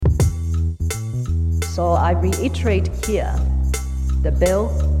So I reiterate here, the bill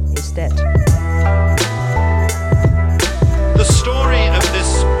is dead. The story of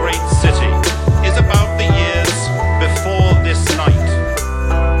this great city is about the years before this night.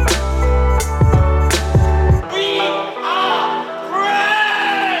 We are free!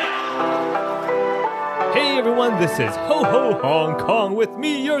 Hey everyone, this is Ho Ho Hong Kong with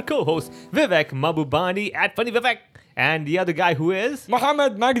me, your co-host Vivek Mabubani at Funny Vivek, and the other guy who is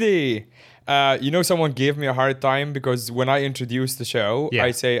Mohammed Magdi. Someone gave me a hard time because when I introduce the show, Yeah.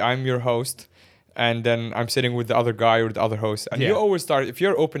 I say I'm your host, and then I'm sitting with the other guy or the other host. And Yeah. you always start, if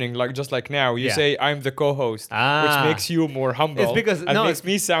you're opening, just like now, you Yeah. say I'm the co-host, Ah. which makes you more humble. It's because- and no, makes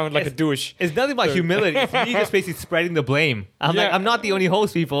me sound like a douche. It's nothing about humility. It's me just basically spreading the blame. I'm Yeah. like, I'm not the only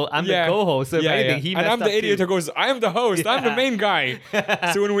host, people. I'm the co-host. So if anything, he and I'm messed the up idiot too. who goes, I'm the host, I'm the Yeah. main guy.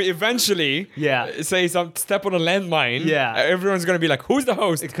 So when we eventually say step on a landmine, everyone's going to be like, who's the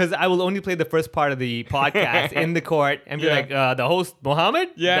host? Because I will only play the first part of the podcast in the court and be Yeah. like, the host, Mohammed?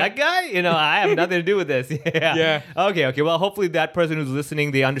 Yeah. That guy? I have nothing to do with this. Yeah. Okay. Well, hopefully that person who's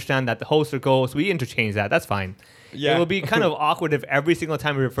listening, they understand that the host or co-host, we interchange that. That's fine. Yeah. It will be kind of awkward if every single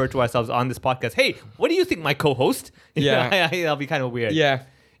time we refer to ourselves on this podcast, hey, what do you think, my co-host? Yeah. That'll be kind of weird. Yeah.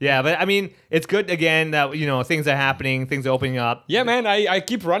 Yeah, but I mean, it's good again that, things are happening, things are opening up. Yeah, man, I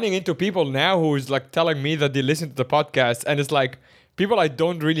keep running into people now who's like telling me that they listen to the podcast, and it's like people I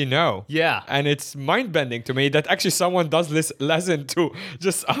don't really know. Yeah. And it's mind-bending to me that actually someone does listen to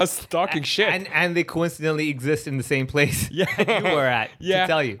just us talking shit. And they coincidentally exist in the same place Yeah. that you were at, Yeah. to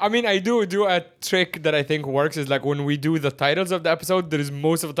tell you. I mean, I do a trick that I think works is like when we do the titles of the episode,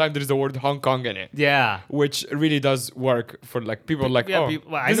 most of the time there is the word Hong Kong in it. Yeah. Which really does work for like people like,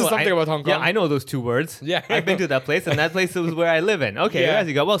 this is something about Hong Kong. Yeah, I know those two words. Yeah. I've been to that place, and that place is where I live in. Okay, Yeah. there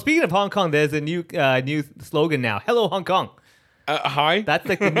you go. Well, speaking of Hong Kong, there's a new slogan now. Hello, Hong Kong. Hi. That's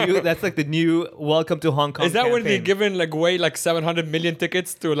like the new Welcome to Hong Kong. Is that when they're campaign. giving like away like 700 million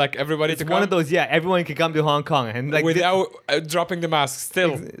tickets to like everybody to It's come? one of those, everyone can come to Hong Kong. And like without dropping the mask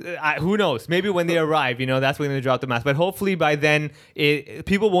still. who knows? Maybe when they arrive, that's when they drop the mask. But hopefully by then,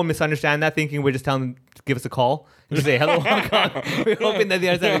 people won't misunderstand that, thinking we're just telling them to give us a call and just say hello, Hong Kong. We're hoping that they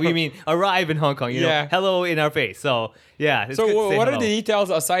understand we mean arrive in Hong Kong. Hello in our face. So it's So good to say what are hello. the details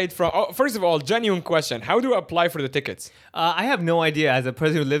aside from? Oh, first of all, genuine question: how do I apply for the tickets? I have no idea. As a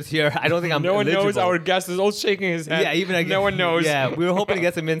person who lives here, I don't think I'm No one knows. eligible. Our guest is all shaking his head. Yeah, even I no one knows. Yeah, we were hoping to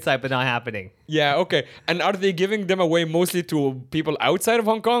get some insight, but not happening. Yeah. Okay. And are they giving them away mostly to people outside of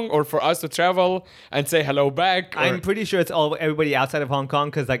Hong Kong, or for us to travel and say hello back? Or? I'm pretty sure it's everybody outside of Hong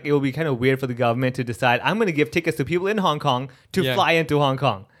Kong, because it will be kind of weird for the government to decide I'm going to give tickets to people in Hong Kong to fly into Hong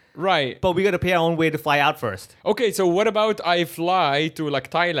Kong. Right. But we got to pay our own way to fly out first. Okay, so what about I fly to like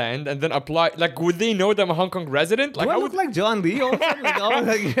Thailand and then apply? Like, would they know that I'm a Hong Kong resident? Like, Do I look like John Lee? All of a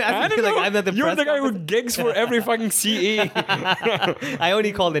sudden? I don't know. I'm at the You're press the guy who conference. gigs for every fucking CE. I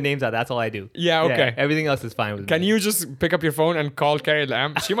only call the names out. That's all I do. Yeah, okay. Everything else is fine with me. Can you just pick up your phone and call Carrie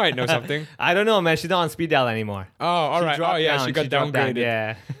Lam? She might know something. I don't know, man. She's not on speed dial anymore. Oh, all right. dropped Oh, yeah, down. she got dropped down,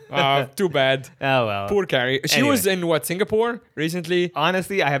 downgraded. Yeah. Too bad. Oh, well. Poor Carrie. She Anyway. was in Singapore recently?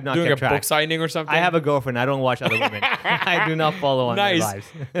 Honestly, I have not Doing a kept track. book signing or something? I have a girlfirriend. I don't watch other women. I do not follow on their Nice. lives.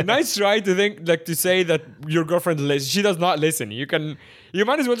 Nice try to say that your girlfriend listens. She does not listen. You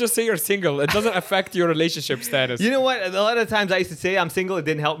might as well just say you're single. It doesn't affect your relationship status. You know what? A lot of times I used to say I'm single. It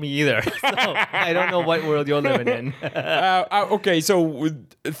didn't help me either. So I don't know what world you're living in. Okay, so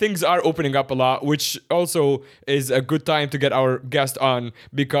things are opening up a lot, which also is a good time to get our guest on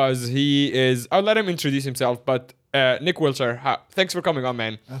because he is. I'll let him introduce himself, but Nick Wilshire, thanks for coming on,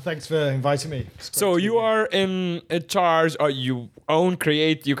 man. Thanks for inviting me. So you are in charge, or you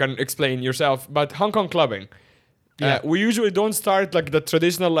create, you can explain yourself, but Hong Kong clubbing. Yeah. We usually don't start like the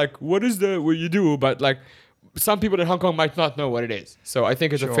traditional, like, what you do, but like some people in Hong Kong might not know what it is. So I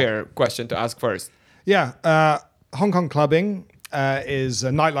think it's a fair question to ask first. Yeah, Hong Kong Clubbing is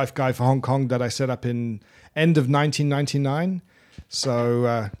a nightlife guide for Hong Kong that I set up in end of 1999.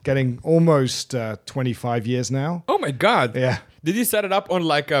 So getting almost 25 years now. Oh my God. Yeah. Did you set it up on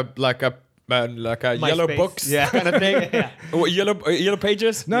like a yellow MySpace. books Yeah. kind of thing? Yeah. Or yellow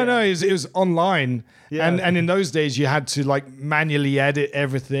pages? No, it was online. Yeah. And in those days, you had to like manually edit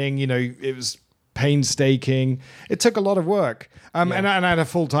everything. It was painstaking. It took a lot of work. And I had a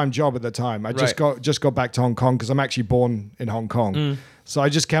full-time job at the time. I just got back to Hong Kong because I'm actually born in Hong Kong. So I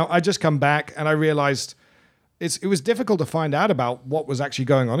just come back and I realized it was difficult to find out about what was actually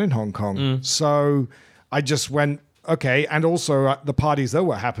going on in Hong Kong. So I just went okay, and also the parties that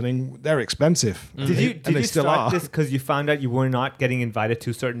were happening, they're expensive. Did they you still start are. this because you found out you were not getting invited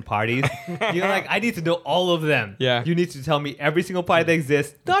to certain parties? You're like, I need to know all of them. Yeah. You need to tell me every single party that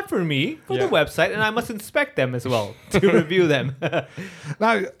exists, not for me, for the Yeah. website, and I must inspect them as well to review them.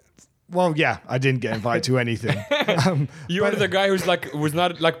 Now, well, yeah, I didn't get invited to anything. You were the guy who's like was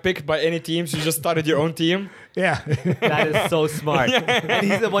not like picked by any teams. You just started your own team. Yeah. That is so smart. And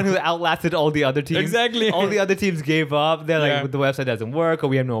he's the one who outlasted all the other teams. Exactly. All the other teams gave up. They're Yeah. like, the website doesn't work, or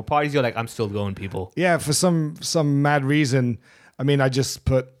we have no parties. You're like, I'm still going, people. Yeah, for some mad reason. I mean, I just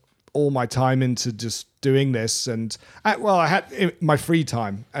put all my time into just doing this, and I had my free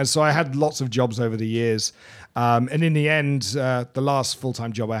time, and so I had lots of jobs over the years. And in the end, the last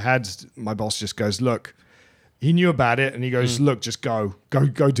full-time job I had, my boss just goes, "Look," he knew about it, and he goes, "Look, just go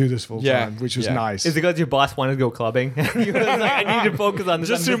do this full time," which was Yeah. nice. Is it because your boss wanted to go clubbing? You were like, I need to focus on this.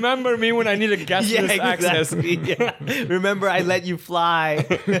 Just I'm remember me when I need a guest yeah, list access. exactly. Yeah. Remember, I let you fly.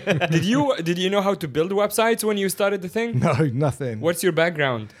 Did you know how to build websites when you started the thing? No, nothing. What's your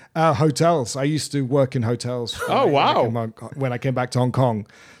background? Hotels. I used to work in hotels. Oh, wow. When I came back to Hong Kong,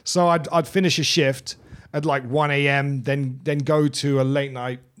 so I'd finish a shift at like 1 a.m. Then go to a late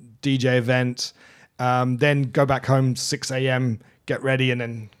night DJ event, then go back home 6 a.m. Get ready and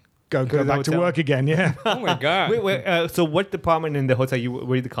then go to the back to hotel. work again. Yeah, Oh my god. Wait, so what department in the hotel?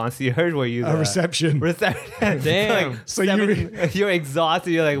 Were you the concierge? Were you the a reception. Reception. Damn. So you you're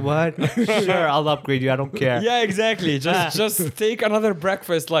exhausted. You're like, what? Sure, I'll upgrade you. I don't care. Yeah, exactly. Just take another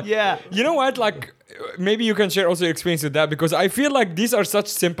breakfast. Like, Yeah. You know what? Like, maybe you can share also your experience with that, because I feel like these are such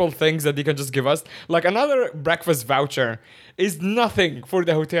simple things that they can just give us. Like, another breakfast voucher is nothing for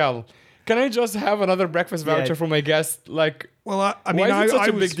the hotel. Can I just have another breakfast Yeah. voucher for my guest? Like, Well, I mean, why is it such I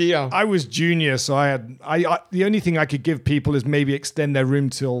a was, big deal? I was junior, so I the only thing I could give people is maybe extend their room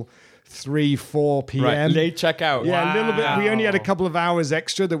till 3-4 p.m. right, late checkout. Yeah, a little bit. We only had a Wow. couple of hours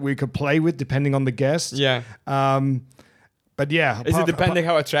extra that we could play with, depending on the guest. Yeah. But yeah, Is it depending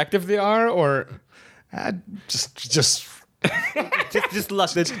how attractive they are, or just Just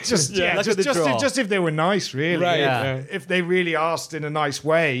luck the just yeah, yeah, luck of the draw. just if they were nice, really. Right, yeah. If they really asked in a nice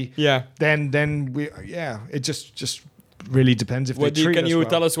way, Yeah. then we it just really depends if what they treat can us you well.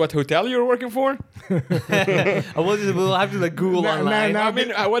 tell us what hotel you're working for? We'll have to like Google No, online. no, I mean,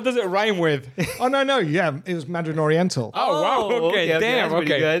 what does it rhyme with? Oh no, yeah, it was Mandarin Oriental. Oh, wow. Oh, Okay, okay, damn. that's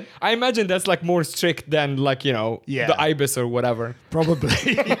pretty Okay. good. I imagine that's like more strict than like, Yeah. the Ibis or whatever. Probably.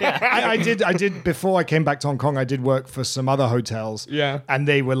 I did before I came back to Hong Kong. I did work for some other hotels. Yeah. and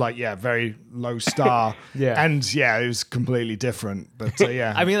they were like very low star. Yeah. and it was completely different. But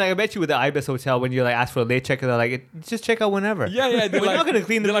yeah, I mean, like, I bet you with the Ibis Hotel, when you like ask for a late check, they're like, just check out whenever. Yeah. They're We're not gonna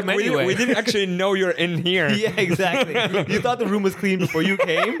clean the they're room like, anyway. We didn't actually know you're in here. Yeah, exactly. You thought the room was clean before you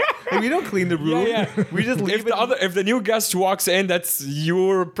came? Like, we don't clean the room. Yeah. We just leave If the new guest walks in, that's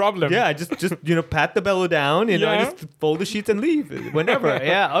your problem. Yeah, just pat the bellow down, Yeah. just fold the sheets and leave whenever.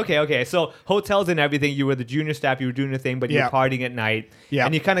 Yeah, okay. So hotels and everything, you were the junior staff, you were doing your thing, but you Yeah. were partying at night. Yeah.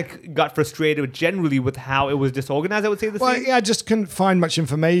 And you kind of got frustrated generally with how it was disorganized, I would say the well, same. yeah, I just couldn't find much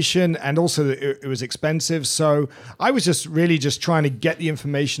information, and also it was expensive. So I was just really just trying to get the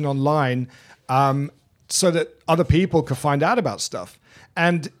information online, so that other people could find out about stuff.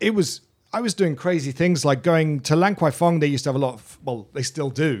 And I was doing crazy things like going to Lan Kwai Fong. They used to have a lot of, well, they still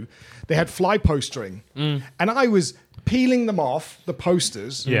do. They had fly postering, and I was peeling them off the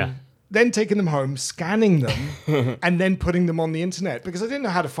posters. Yeah. Then taking them home, scanning them, and then putting them on the internet because I didn't know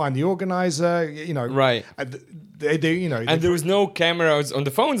how to find the organizer. Right. They And there was no cameras on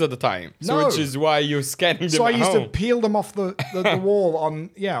the phones at the time. So No. which is why you're scanning them So I at used home. to peel them off the wall on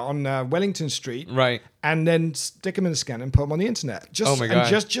Wellington Street, Right. and then stick them in the scanner and put them on the internet. Oh my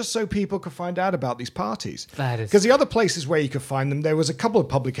God. And just so people could find out about these parties. That is- Because the other places where you could find them, there was a couple of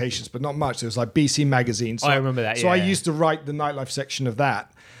publications, but not much. There was like BC Magazine. So I remember that, So yeah, I yeah. used to write the nightlife section of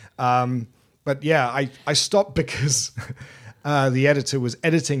that. But yeah, I stopped because the editor was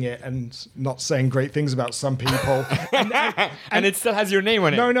editing it and not saying great things about some people. And it still has your name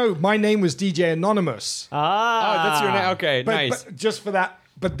on it. No, my name was DJ Anonymous. Oh, that's your name. Okay, nice. But just for that.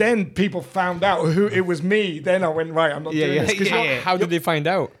 But then people found out who it was me. Then I went, right, I'm not Yeah, doing yeah, this. 'Cause yeah. How did they find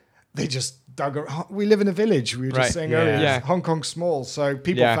out? They just dug a, we live in a village. We were just Right, saying yeah. earlier. Yeah. Hong Kong's small. So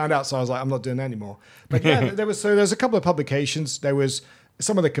people Yeah. found out. So I was like, I'm not doing that anymore. But yeah, there's a couple of publications. There was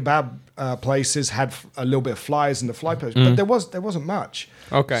some of the kebab places had a little bit of flyers in the fly post, but there wasn't much.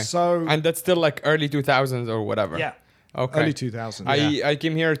 Okay. So And that's still like early 2000s or whatever. yeah. Okay. Early 2000s. I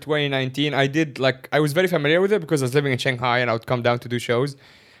came here 2019. I was very familiar with it because I was living in Shanghai and I would come down to do shows.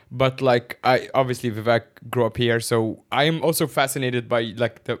 But like obviously Vivek grew up here, so I am also fascinated by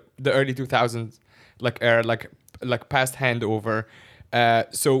like the early 2000s like era, like like past handover.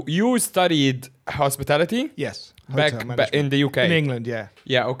 So you studied hospitality? Yes. Back Hotel management. in the UK. In England, yeah.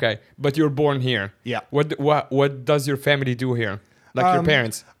 Yeah, okay. But you're born here. Yeah. What does your family do here? Like your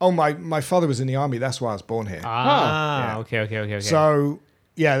parents? Oh, my father was in the army. That's why I was born here. Ah, Yeah. okay. So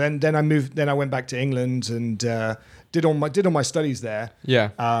yeah, then I moved. Then I went back to England and did all my studies there.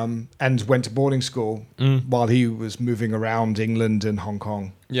 Yeah. And went to boarding school while he was moving around England and Hong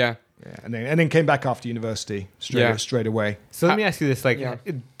Kong. Yeah. Yeah, and then came back after university straight away. So let me ask you this: like, Yeah.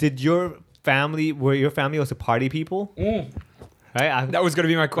 were your family also party people? Right. That was going to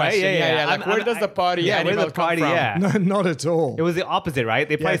be my question. Right? Yeah. Like, where does the party where's animal the party? come from? Yeah. No, not at all. It was the opposite, right?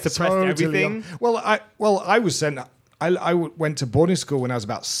 They probably Yeah, suppressed totally everything. I was sent. Went to boarding school when I was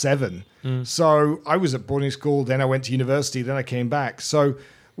about 7. So I was at boarding school. Then I went to university. Then I came back. So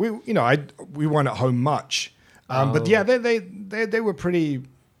we weren't at home much. But yeah, they were pretty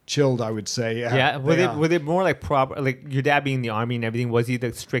chilled, I would say. Yeah. Were they more like proper? Like your dad being in the army and everything, was he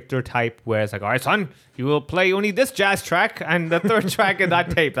the stricter type? Where it's like, all right, son, you will play only this jazz track and the third track in that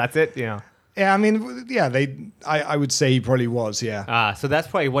tape. That's it. You know. Yeah, I mean, yeah, I would say he probably was, yeah. So that's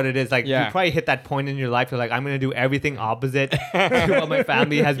probably what it is. Like, Yeah. you probably hit that point in your life. You're like, I'm going to do everything opposite to what my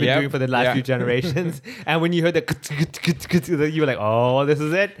family has been Yep. doing for the last few generations. And when you heard the, you were like, oh, this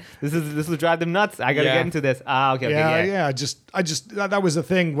is it. This will drive them nuts. I got to Yeah. get into this. Okay. Yeah. I just that was the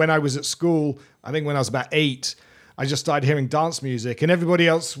thing when I was at school. I think when I was about 8, I just started hearing dance music, and everybody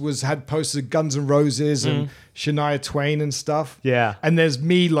else had posters of Guns N' Roses and Shania Twain and stuff. Yeah. And there's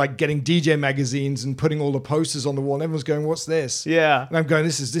me like getting DJ magazines and putting all the posters on the wall, and everyone's going, "What's this?" Yeah. And I'm going,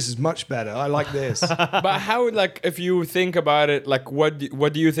 "This is much better. I like this." But how, like, if you think about it, like, what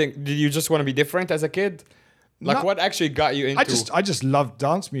do you think? Did you just want to be different as a kid? Like, No. what actually got you into? I just loved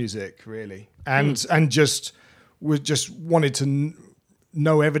dance music really, and just wanted to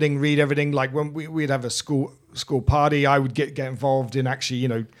know everything, read everything. Like when we'd have a school party, I would get involved in actually,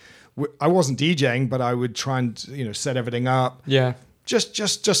 I wasn't DJing, but I would try and set everything up. Yeah.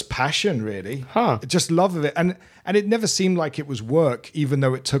 Just passion really. Huh. Just love of it, and it never seemed like it was work, even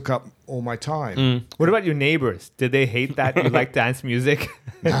though it took up all my time. What about your neighbors? Did they hate that you like dance music?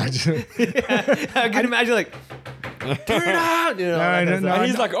 I can imagine like, turn it out. You know, that kind of no, stuff. And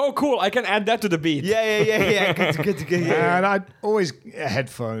he's like, oh, cool, I can add that to the beat. Yeah. Good. Yeah. And I'd always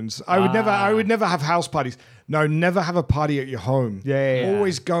headphones. I would never have house parties. No, never have a party at your home. Yeah.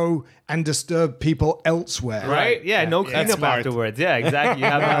 Always go and disturb people elsewhere. Right? Yeah, no That's cleanup smart. afterwards. Yeah, exactly. You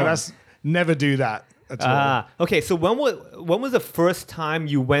have That's never do that at all. Okay, so when was the first time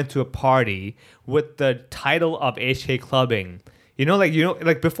you went to a party with the title of HK Clubbing?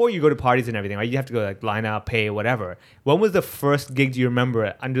 Like before you go to parties and everything, right? You have to go like line up, pay, whatever. When was the first gig, do you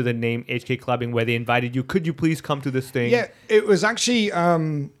remember, under the name HK Clubbing, where they invited you? Could you please come to this thing? Yeah, it was actually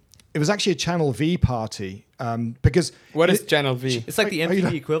a Channel V party because What is Channel V? It's like the Are you MTV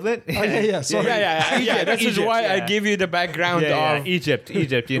not- equivalent. Oh, yeah. Sorry. Yeah. This is Egypt, why I yeah. give you the background of. Egypt.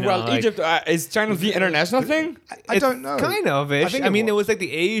 Egypt is Channel V international thing? I don't know. Kind of ish. think I mean, it was like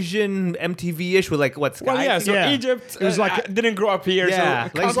the Asian MTV-ish with like what Sky. Well, yeah. So Yeah. Egypt, It was like- didn't grow up here. Yeah,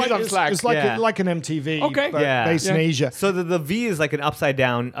 So like- it's like on Slack. It's like Yeah. like an MTV, Okay. but Yeah. based in Yeah. Asia. So the V is like an upside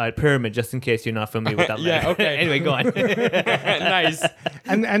down pyramid, just in case you're not familiar with that. Yeah, letter. okay. Anyway, go on. Nice.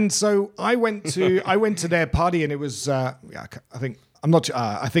 And so I went to their party, and it was I think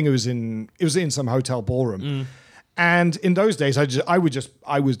it was in some hotel ballroom. And in those days, I would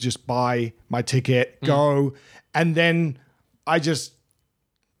just buy my ticket, go, and then I just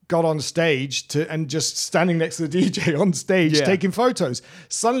got on stage and just standing next to the DJ on stage Yeah. taking photos.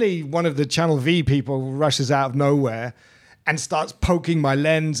 Suddenly, one of the Channel V people rushes out of nowhere and starts poking my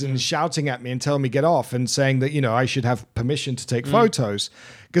lens and shouting at me and telling me get off and saying that I should have permission to take photos.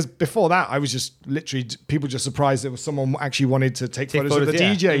 Because before that, I was just literally people just surprised there was someone actually wanted to take photos of the photos,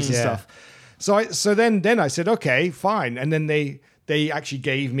 yeah. DJs and Yeah. stuff. So then I said okay, fine, and then they actually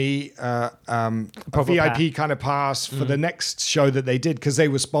gave me a VIP kind of pass for the next show that they did because they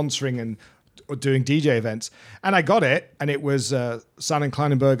were sponsoring and doing DJ events, and I got it, and it was Simon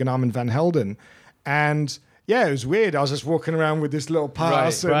Kleinenberg and Armin van Helden, and yeah, it was weird. I was just walking around with this little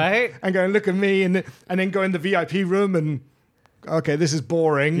pass Right. and going, look at me, and then go in the VIP room and okay, this is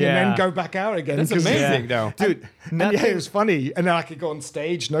boring, Yeah. and then go back out again. That's 'cause- amazing, though. Dude, And yeah, it was funny, and then I could go on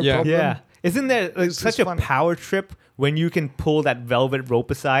stage, no Yeah. problem. Yeah. Isn't there like, It's such just a fun. power trip when you can pull that velvet rope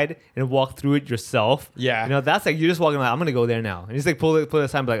aside and walk through it yourself? Yeah. You know, that's like you're just walking like, I'm gonna go there now. And you just like pull it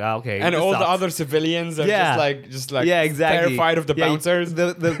aside and be like, oh, okay. And this all the sucks. other civilians are just like yeah, exactly. terrified of the Yeah, bouncers.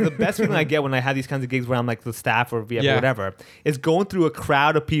 The best feeling I get when I have these kinds of gigs where I'm like the staff or VF Yeah. or whatever is going through a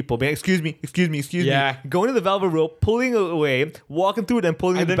crowd of people. Being, excuse me, Yeah. me. Going to the velvet rope, pulling it away, walking through it, and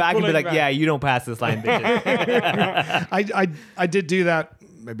pulling And it then back and be pulling like, back. yeah, you don't pass this line, bitches. I did do that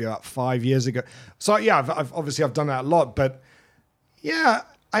maybe about 5 years ago. So yeah, I've obviously I've done that a lot, but yeah,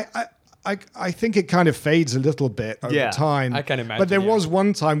 I think it kind of fades a little bit over Yeah, time. I can imagine, But there yeah. was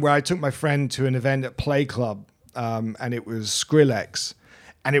one time where I took my friend to an event at Play Club, and it was Skrillex,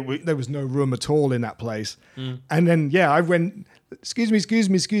 and there was no room at all in that place. And then yeah, I went. Excuse me.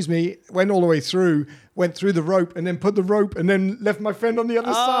 Went all the way through, went through the rope, and then put the rope, and then left my friend on the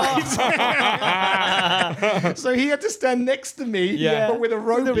other side. So he had to stand next to me, Yeah. but with a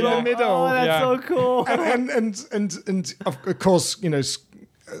rope in the middle. Oh, that's Yeah. so cool. And of course, you know,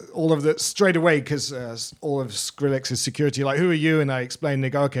 all of that straight away because all of Skrillex's security, like, who are you? And I explained, they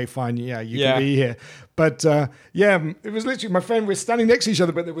go, okay, fine, yeah, you Yeah. can be here. But yeah, it was literally my friend. We're standing next to each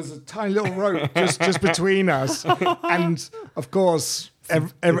other, but there was a tiny little rope just between us. And of course, I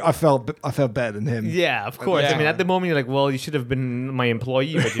felt better than him. Yeah, of course. Yeah. I mean, at the moment, you're like, well, you should have been my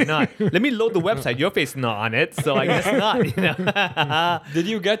employee, but you're not. Let me load the website. Your face is not on it, so I guess not. You know. Did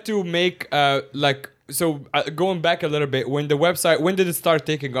you get to make going back a little bit, when did it start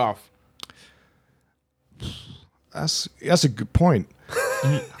taking off? That's a good point.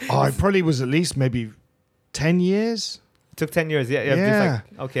 It probably was at least maybe 10 years. It took 10 years. Yeah. Yeah. Just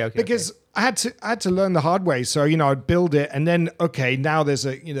like, okay. Because I had to learn the hard way. So, you know, I'd build it, and then now there's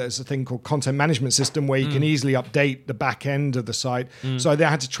a thing called content management system where you can easily update the back end of the site. So I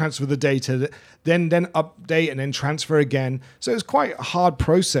had to transfer the data, then update and then transfer again. So it was quite a hard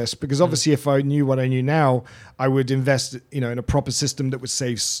process because obviously if I knew what I knew now, I would invest, in a proper system that would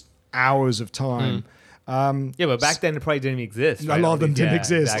save hours of time. Yeah, but back then it probably didn't even exist. A right? lot of them didn't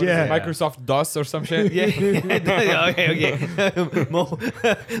exist, yeah. Microsoft DOS or some shit? Yeah. Okay.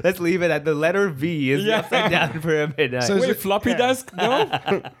 Let's leave it at the letter V is the Yeah. upside down pyramid. So Wait, floppy disk? No?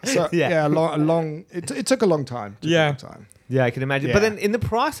 So Yeah. it took a long time. Yeah. Yeah, I can imagine. But Yeah. then in the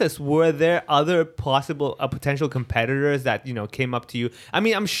process, were there other potential competitors that, came up to you? I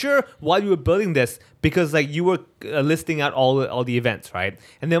mean, I'm sure while you were building this, because like you were listing out all the events, right?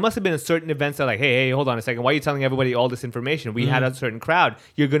 And there must have been a certain events that like, hey, hold on a second. Why are you telling everybody all this information? We had a certain crowd.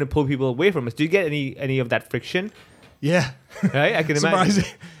 You're going to pull people away from us. Do you get any of that friction? Yeah. Right? I can imagine.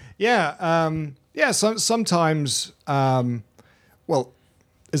 Surprising. Yeah. Sometimes,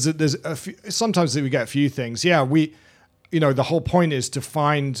 there's a few, sometimes we get a few things. Yeah. The whole point is to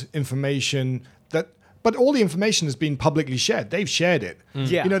find information but all the information has been publicly shared. They've shared it.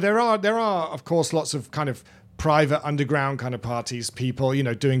 Yeah. There are of course lots of kind of private underground kind of parties, people,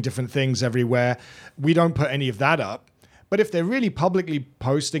 doing different things everywhere. We don't put any of that up. But if they're really publicly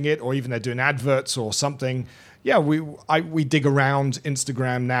posting it, or even they're doing adverts or something, yeah, we dig around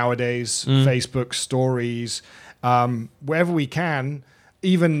Instagram nowadays, Facebook stories, wherever we can.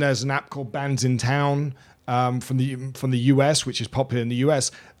 Even there's an app called Bands in Town from the US, which is popular in the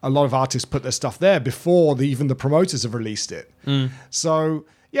US. A lot of artists put their stuff there before even the promoters have released it. So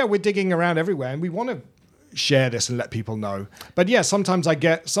yeah, we're digging around everywhere, and we want to share this and let people know. But yeah, sometimes I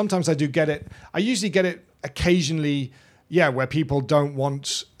do get it. I usually get it occasionally. Yeah, where people don't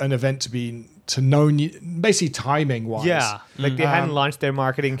want an event to know, basically timing wise. Yeah. Like they hadn't launched their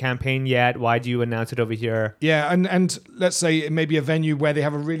marketing campaign yet. Why do you announce it over here? Yeah, and let's say it may be a venue where they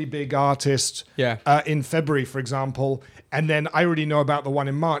have a really big artist in February, for example, and then I already know about the one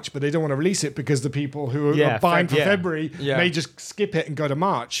in March, but they don't want to release it because the people who are buying for February may just skip it and go to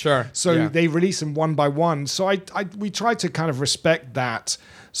March. Sure. So they release them one by one. So we try to kind of respect that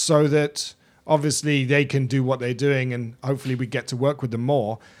so that obviously they can do what they're doing, and hopefully we get to work with them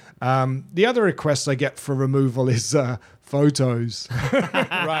more. The other request I get for removal is photos.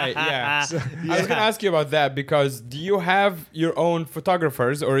 Right, yeah. I was going to ask you about that, because do you have your own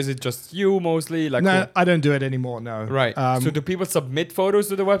photographers, or is it just you mostly? Like, No, I don't do it anymore, no. Right. So do people submit photos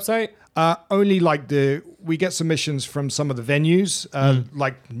to the website? Only we get submissions from some of the venues,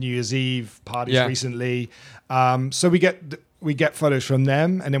 like New Year's Eve parties recently. So we get photos from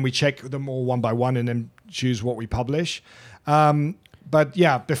them, and then we check them all one by one and then choose what we publish. But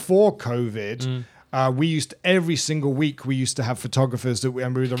yeah, before COVID, we used every single week we used to have photographers and we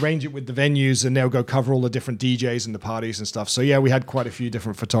would arrange it with the venues, and they'll go cover all the different DJs and the parties and stuff. So yeah, we had quite a few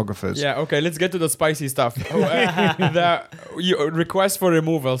different photographers. Yeah, okay, let's get to the spicy stuff. The request for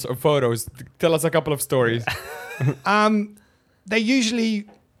removals of photos. Tell us a couple of stories. They usually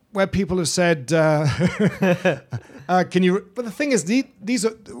where people have said, "Can you?" But the thing is, these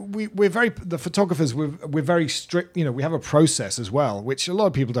are we're very the photographers. We're very strict. You know, we have a process as well, which a lot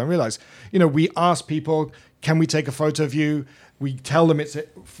of people don't realize. You know, we ask people, "Can we take a photo of you?" We tell them it's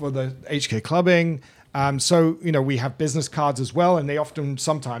for the HK clubbing. So, you know, we have business cards as well, and they often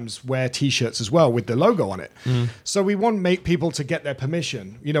sometimes wear T-shirts as well with the logo on it. So we want people to get their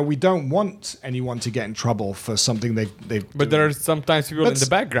permission. You know, we don't want anyone to get in trouble for something they've But there are sometimes people in the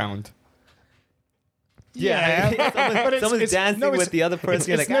background. Yeah, someone's dancing with the other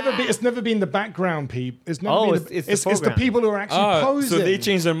person. It's never been the background people. It's never been it's the it's the program. people who are actually posing. So they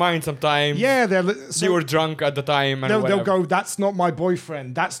change their mind sometimes. Yeah, They were drunk at the time. And they'll go, "That's not my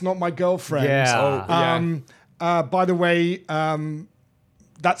boyfriend. That's not my girlfriend." Yeah. By the way,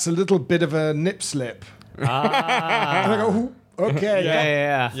 that's a little bit of a nip slip. And I go, "Ooh, okay.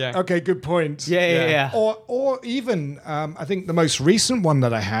 Yeah. Okay, good point. Yeah. Or even, I think the most recent one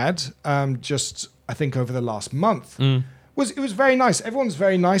that I had, I think over the last month, was very nice. Everyone's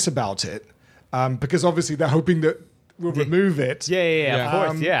very nice about it, because obviously they're hoping that we'll remove it. Yeah. Of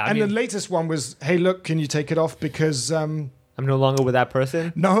course. Yeah. And the latest one was, "Hey, look, can you take it off because I'm no longer with that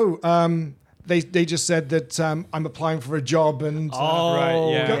person. no, they just said that I'm applying for a job and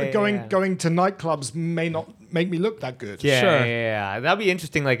going to nightclubs may not make me look that good." Yeah, Sure. yeah. That'd be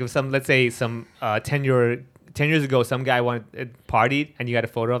interesting. Like if let's say some 10 years ago, some guy partied and you got a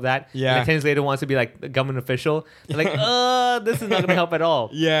photo of that. Yeah. And then 10 years later wants to be like a government official. They're like, this is not going to help at all.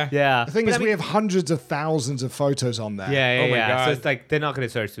 Yeah. Yeah. The thing is, we have hundreds of thousands of photos on there. Yeah. Oh my God. So it's like they're not going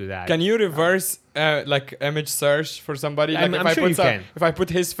to search through that. Can you reverse like image search for somebody? Like I'm sure you can. If I put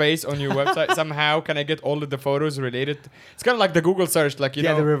his face on your website somehow, can I get all of the photos related? It's kind of like the Google search, like you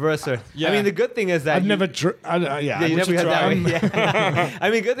know. the reverser. Yeah. I mean, the good thing is that I've never. You you never had that way. Yeah. I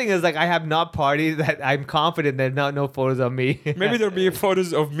mean, good thing is like I have not partied that I'm confident there's no photos of me. Maybe there'll be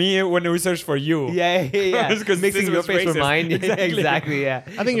photos of me when we search for you. Yeah. Because Mixing this your was face with racist. mine. Exactly. Yeah.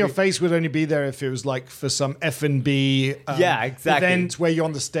 I think your face would only be there if it was like for some F&B Yeah, exactly. event where you're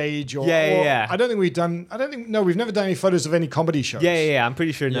on the stage. Or, Yeah. I don't think we've never done any photos of any comedy shows. Yeah. I'm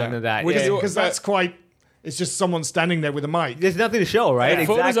pretty sure none of that. Which is- Because that's quite, it's just someone standing there with a mic. There's nothing to show, right? Yeah,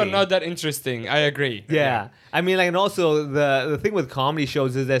 Exactly. Photos are not that interesting. I agree. Yeah. I mean, like, and also the thing with comedy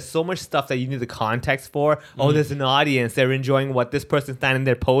shows is there's so much stuff that you need the context for. Oh, there's an audience. They're enjoying what this person standing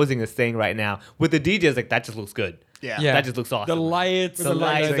there posing is saying right now. With the DJs, like, that just looks good. Yeah. That just looks awesome. The lights, The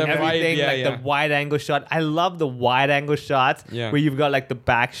lights, the everything, vibe, like the wide angle shot. I love the wide angle shots where you've got like the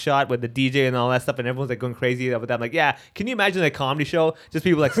back shot with the DJ and all that stuff, and everyone's like going crazy with that. I'm like, yeah, can you imagine a comedy show? Just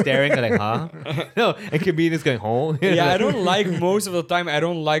people like staring, and like, huh? No, and comedians going, oh. Yeah, I don't like most of the time. I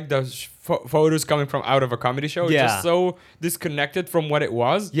don't like the photos coming from out of a comedy show. It's Yeah. just so disconnected from what it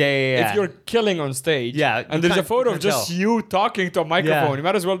was. Yeah. If you're killing on stage, Yeah, and you there's a can't- photo you of can't just tell. you talking to a microphone, you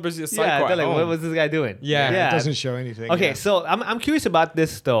might as well be a psycho Yeah, at they're like, home. what was this guy doing? Yeah. It doesn't show anything. Okay, yeah. so I'm curious about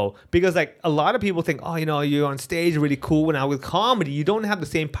this though, because like a lot of people think, oh, you know, you're on stage really cool. Now with comedy, you don't have the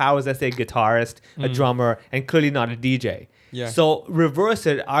same powers as say a guitarist, a drummer, and clearly not a DJ. Yeah. So reverse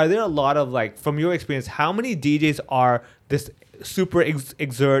it. Are there a lot of like, from your experience, how many DJs are this super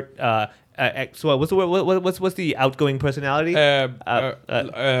exert? So what's the word? What's the outgoing personality?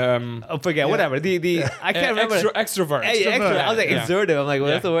 Forget whatever. The I can't remember. Extrovert. Hey, extrovert. I was like Yeah. exertive. I'm like, well,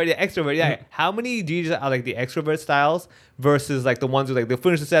 that's Yeah. the word. Yeah, extrovert. Yeah. How many DJs are like the extrovert styles versus like the ones who like they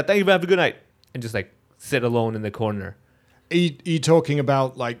finish the set, thank you, have a good night, and just like sit alone in the corner. Are you talking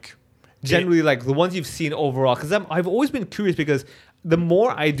about like Generally, like the ones you've seen overall, because I've always been curious because the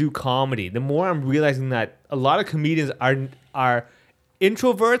more I do comedy, the more I'm realizing that a lot of comedians are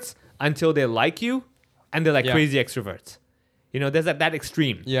introverts until they like you, and they're like Yeah. crazy extroverts. You know, there's that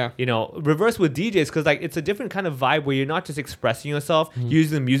extreme. Yeah. You know, reverse with DJs because like it's a different kind of vibe where you're not just expressing yourself,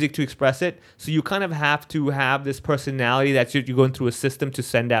 using the music to express it. So you kind of have to have this personality that you're going through a system to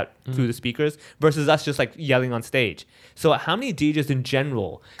send out through the speakers versus us just like yelling on stage. So how many DJs in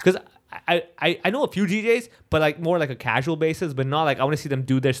general? Because I know a few DJs, but like more like a casual basis, but not like I want to see them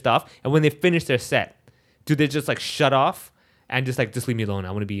do their stuff. And when they finish their set, do they just like shut off? And just leave me alone.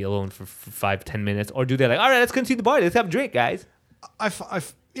 I want to be alone for 5-10 minutes. Or do they like, all right, let's continue the party. Let's have a drink, guys. I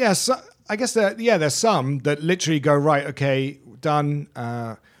guess there's some that literally go, right, okay, done.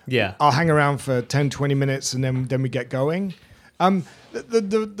 Yeah. I'll hang around for 10, 20 minutes and then we get going.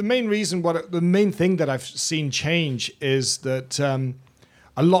 The main reason, the main thing that I've seen change is that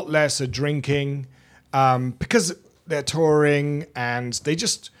a lot less are drinking because they're touring and it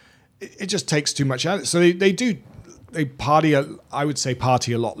just takes too much out of it. So they party, I would say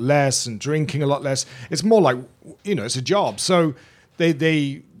party a lot less and drinking a lot less. It's more like, it's a job. So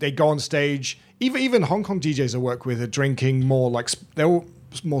they go on stage. Even Hong Kong DJs I work with are drinking more like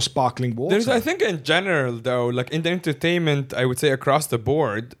more sparkling water. There's, I think, in general, though, like in the entertainment, I would say across the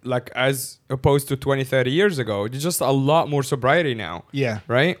board, like as opposed to 20, 30 years ago, there's just a lot more sobriety now. Yeah.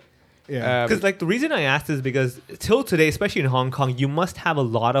 Right? Yeah. Because like the reason I asked is because till today, especially in Hong Kong, you must have a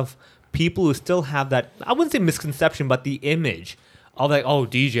lot of people who still have that, I wouldn't say misconception, but the image of like, oh,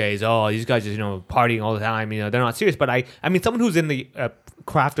 DJs, oh, these guys just, partying all the time, they're not serious. But I mean, someone who's in the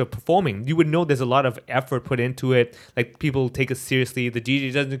craft of performing, you would know there's a lot of effort put into it. Like people take it seriously. The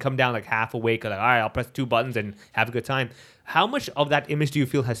DJ doesn't come down like half awake, like, all right, I'll press 2 buttons and have a good time. How much of that image do you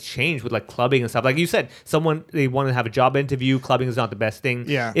feel has changed with like clubbing and stuff? Like you said, they want to have a job interview. Clubbing is not the best thing.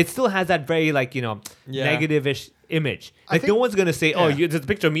 Yeah. It still has that very like, negative-ish image. Like no one's going to say, oh, there's a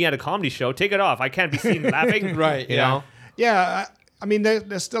picture of me at a comedy show. Take it off. I can't be seen laughing. Right. You know? Yeah, I mean,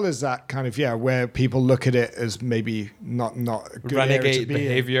 there still is that kind of where people look at it as maybe not a good area to Renegade be in.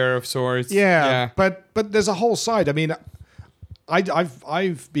 behavior of sorts. Yeah. But there's a whole side. I mean,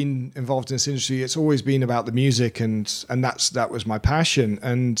 I've been involved in this industry. It's always been about the music, and that was my passion.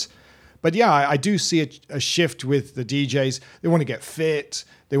 But I do see a shift with the DJs. They want to get fit.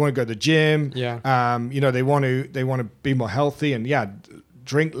 They want to go to the gym. Yeah. They want to be more healthy and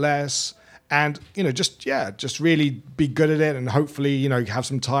drink less. And just really be good at it, and hopefully have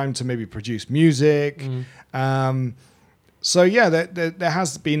some time to maybe produce music. So there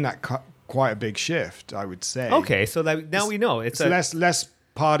has been that quite a big shift, I would say. Okay, so now we know it's less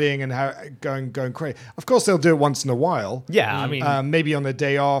partying and going crazy. Of course, they'll do it once in a while. Yeah, I mean, maybe on their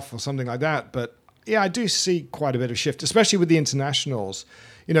day off or something like that. But I do see quite a bit of shift, especially with the internationals.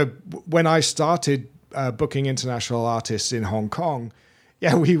 When I started booking international artists in Hong Kong,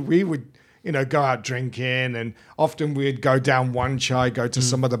 we would. Go out drinking, and often we'd go down Wan Chai, go to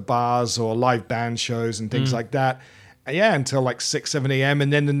some of the bars or live band shows and things like that. Until like 6, 7 a.m.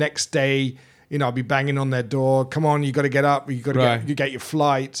 And then the next day, I'll be banging on their door. Come on, you got to get up. You got to get your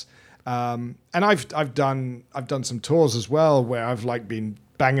flight. And I've done some tours as well where I've like been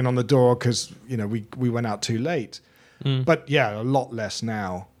banging on the door because we went out too late. But a lot less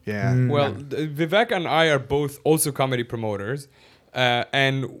now. Yeah. Well, Vivek and I are both also comedy promoters.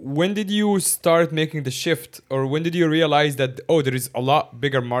 And when did you start making the shift, or when did you realize that, there is a lot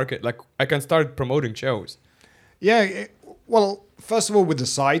bigger market, like I can start promoting shows? Well, first of all with the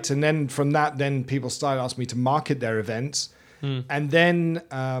site, and then from that, then people started asking me to market their events. And then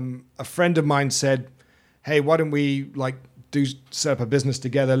a friend of mine said, hey, why don't we set up a business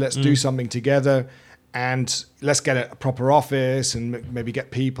together? Let's do something together, and let's get a proper office and maybe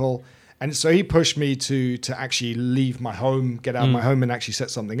get people. And so he pushed me to actually leave my home, get out of my home, and actually set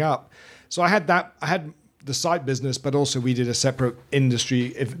something up. So I had the site business, but also we did a separate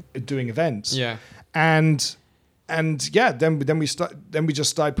industry doing events. Yeah. And then we just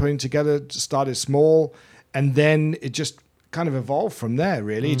started putting together. Started small, and then it just kind of evolved from there.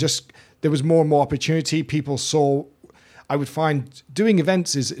 Really, there was more and more opportunity. People saw. I would find doing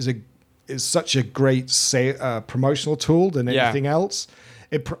events is such a great promotional tool than anything else.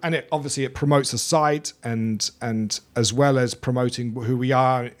 It obviously promotes the site and as well as promoting who we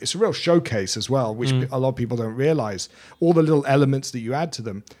are. It's a real showcase as well, which a lot of people don't realize. All the little elements that you add to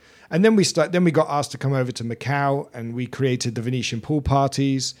them. And then we got asked to come over to Macau, and we created the Venetian pool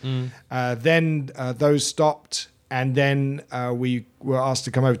parties. Then those stopped, and then we were asked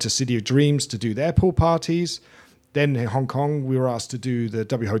to come over to City of Dreams to do their pool parties. Then in Hong Kong, we were asked to do the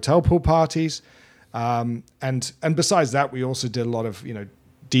W Hotel pool parties. And besides that, we also did a lot of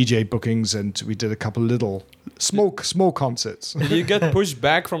DJ bookings, and we did a couple little small concerts. Did you get pushed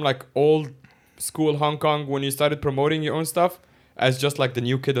back from like old school Hong Kong when you started promoting your own stuff as just like the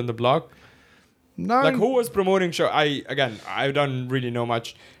new kid on the block? No. Like who was promoting show? I don't really know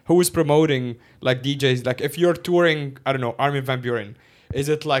much. Who was promoting like DJs? Like if you're touring, I don't know, Armin van Buuren, is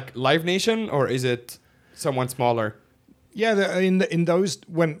it like Live Nation or is it someone smaller? Yeah, in those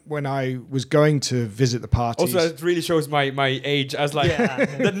when I was going to visit the parties. Also, that really shows my age as like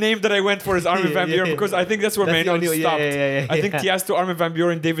the name that I went for is Armin van Buuren because I think that's where my name stopped. I think Tiesto, Armin van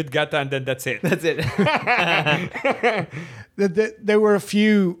Buuren, David Guetta, and then that's it. That's it. There were a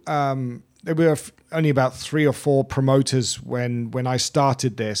few. There were only about 3 or 4 promoters when I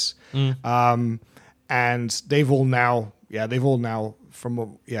started this, and they've all now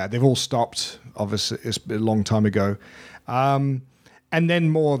stopped. Obviously, it's a long time ago. And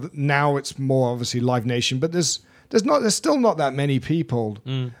then now it's more obviously Live Nation, but there's still not that many people.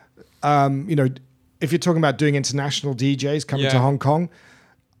 If you're talking about doing international DJs coming to Hong Kong,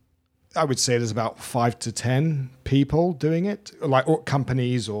 I would say there's about 5 to 10 people doing it, or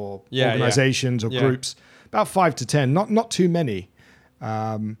companies or organizations or groups. About 5 to 10, not too many.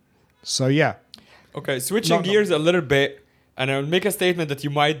 Okay, switching gears a little bit. and I'll make a statement that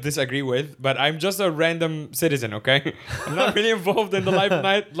you might disagree with, but I'm just a random citizen, okay? I'm not really involved in the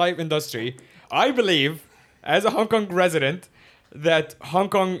nightlife industry. I believe, as a Hong Kong resident, that Hong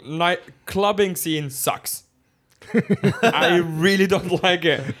Kong night clubbing scene sucks. I really don't like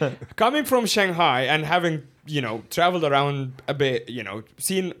it. Coming from Shanghai and having, traveled around a bit,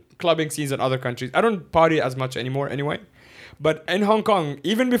 seen clubbing scenes in other countries. I don't party as much anymore anyway. But in Hong Kong,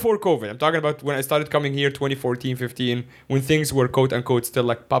 even before COVID, I'm talking about when I started coming here 2014, 15, when things were quote unquote still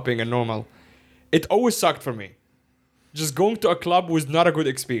like popping and normal. It always sucked for me. Just going to a club was not a good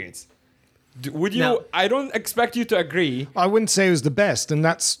experience. Would you? No. I don't expect you to agree. I wouldn't say it was the best, and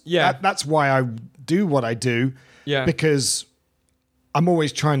that's why I do what I do. Yeah. Because I'm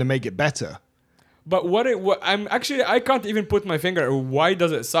always trying to make it better. But I can't even put my finger on why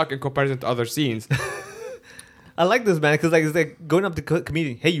does it suck in comparison to other scenes. I like this, man, because it's like going up to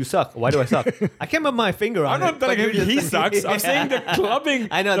comedian. Hey, you suck. Why do I suck? I can't put my finger on I'm it. not telling you but he sucks. I'm saying the clubbing.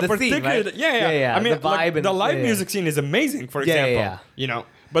 I know, the scene, particular. right? Yeah. I mean, the vibe and the live yeah. music scene is amazing. For example,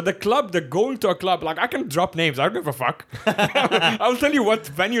 But the going to a club, like I can drop names. I don't give a fuck. I'll tell you what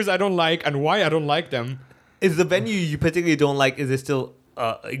venues I don't like and why I don't like them. Is the venue you particularly don't like, is it still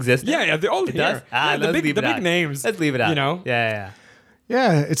existing? Yeah, they're all It here. does? Yeah, the let's leave it big out. names. Let's leave it out. Yeah.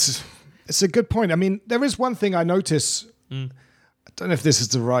 Yeah, it's a good point. I mean, there is one thing I notice. I don't know if this is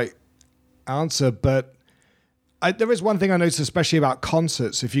the right answer, but there is one thing I notice, especially about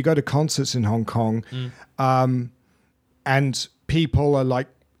concerts. If you go to concerts in Hong Kong, and people are like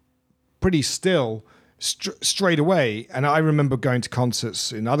pretty still straight away. And I remember going to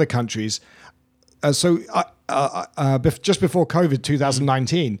concerts in other countries. Just before COVID,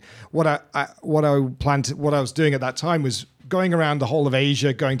 2019, what I was doing at that time was going around the whole of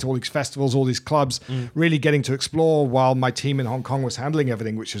Asia, going to all these festivals, all these clubs, really getting to explore while my team in Hong Kong was handling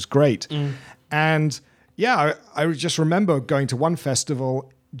everything, which was great. And yeah, I just remember going to one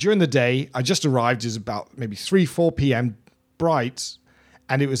festival during the day. I just arrived. It was about maybe 3-4 p.m. bright,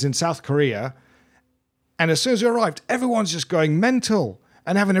 and it was in South Korea. And as soon as we arrived, everyone's just going mental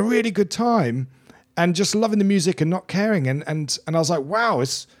and having a really good time and just loving the music and not caring. And I was like, wow,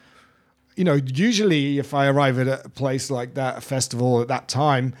 it's, usually if I arrive at a place like that, a festival at that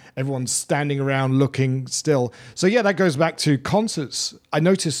time, everyone's standing around looking still. So yeah, that goes back to concerts. I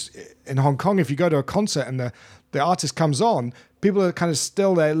notice in Hong Kong, if you go to a concert and the artist comes on, people are kind of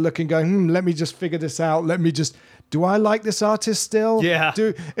still there looking, going, let me just figure this out. Do I like this artist still? Yeah.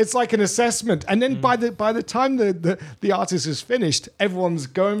 It's like an assessment. And then by the time the artist is finished, everyone's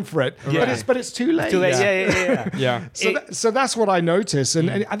going for it. Yeah. But it's too late. Too late. Yeah. Yeah. So that's what I notice.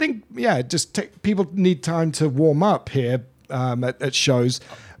 And I think, people need time to warm up here at shows.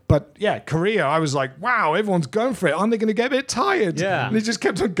 But yeah, Korea, I was like, wow, everyone's going for it. Aren't they going to get a bit tired? Yeah. And they just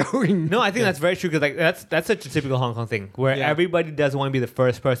kept on going. No, I think that's very true, because that's such a typical Hong Kong thing where everybody does want to be the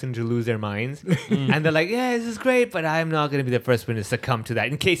first person to lose their minds, and they're like, yeah, this is great, but I'm not going to be the first one to succumb to that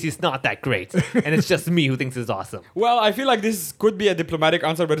in case it's not that great, and it's just me who thinks it's awesome. Well, I feel like this could be a diplomatic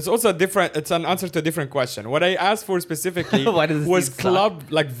answer, but it's also it's an answer to a different question. What I asked for specifically Why does this was suck? club,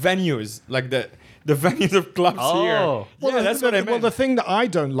 like venues, like the venues of clubs here. Oh. Yeah, that's what I meant. Well, the thing that I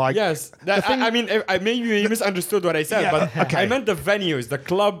don't like. Yes, maybe you misunderstood what I said, Yeah, but okay. I meant the venues, the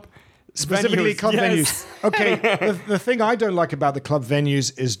club Specifically venues. club Yes. venues. Okay, the thing I don't like about the club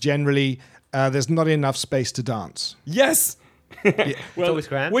venues is generally there's not enough space to dance. Yes. Well, always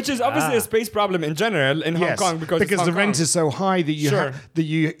crammed? which is obviously a space problem in general in Hong Kong because it's the Hong rent Kong. is so high that you Sure.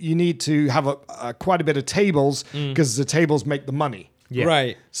 you need to have quite a bit of tables because the tables make the money. Yeah.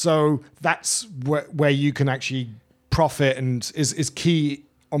 Right. So that's where you can actually profit and is key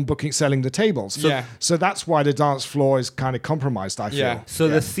on selling the tables. So that's why the dance floor is kind of compromised, I feel. Yeah. So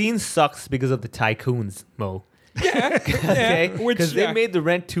the scene sucks because of the tycoons, Mo. Yeah. Okay, because they yeah. made the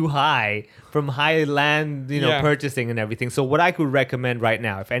rent too high from high land, purchasing and everything. So what I could recommend right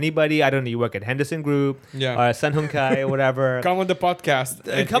now, if anybody, I don't know, you work at Henderson Group, or Sun Hung Kai or whatever, Come on the podcast.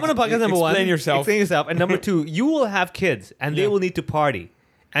 and come on the podcast. Number one, Explain yourself. Explain yourself, and number two, you will have kids, and they will need to party.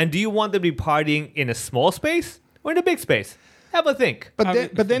 And do you want them to be partying in a small space or in a big space? Have a think.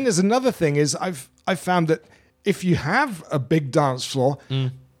 But then there's another thing is I've found that if you have a big dance floor,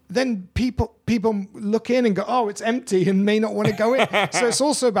 then people look in and go, oh, it's empty, and may not want to go in. So it's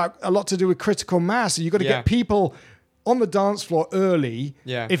also about a lot to do with critical mass. You've got to get people on the dance floor early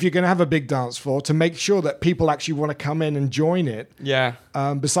if you're going to have a big dance floor to make sure that people actually want to come in and join it. Yeah.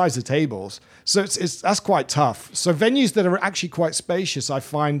 Besides the tables. So that's quite tough. So venues that are actually quite spacious, I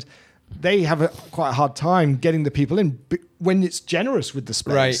find they have quite a hard time getting the people in when it's generous with the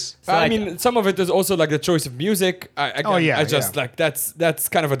space. Right. So I mean, some of it is also like the choice of music. Like that's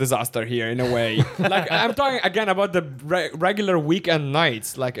kind of a disaster here in a way. Like I'm talking again about the regular weekend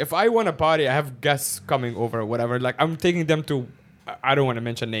nights. Like if I want to party, I have guests coming over or whatever. Like I'm taking them to, I don't want to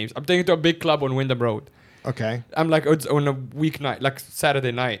mention names. I'm taking to a big club on Wyndham Road. Okay. I'm like, it's on a weeknight, like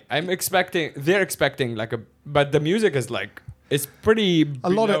Saturday night. They're expecting like but the music is like, it's pretty A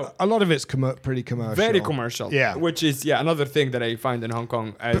lot of it's pretty commercial. very commercial. Yeah. Which is another thing that I find in Hong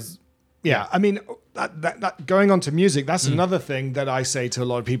Kong as Yeah, I mean, that going on to music, that's another thing that I say to a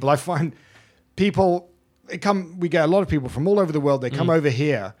lot of people. I find people, we get a lot of people from all over the world, they come over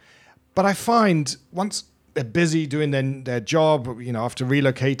here. But I find once they're busy doing their job, after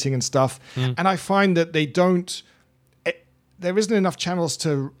relocating and stuff, and I find that there isn't enough channels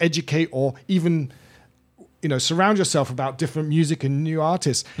to educate or even surround yourself about different music and new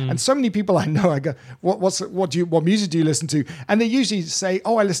artists. And so many people I know, I go, what music do you listen to? And they usually say,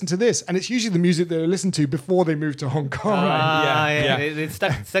 oh, I listen to this. And it's usually the music they listen to before they move to Hong Kong. They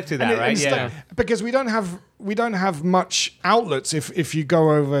stuck to that, right? Yeah. Because we don't have much outlets. If you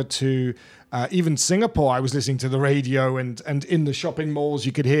go over to even Singapore, I was listening to the radio and in the shopping malls,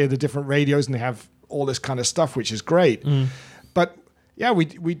 you could hear the different radios and they have all this kind of stuff, which is great. But yeah,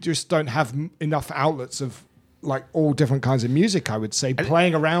 we just don't have enough outlets of like all different kinds of music, I would say,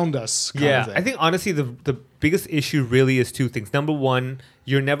 playing around us. Kind of thing. I think honestly the biggest issue really is two things. Number one,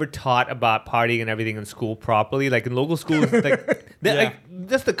 you're never taught about partying and everything in school properly. Like in local schools, just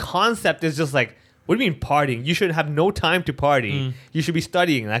the concept is just like, what do you mean partying? You should have no time to party. You should be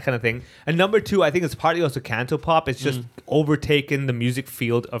studying, that kind of thing. And number two, I think it's partly also Cantopop. It's just overtaken the music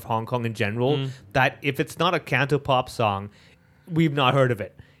field of Hong Kong in general. That if it's not a Cantopop song, we've not heard of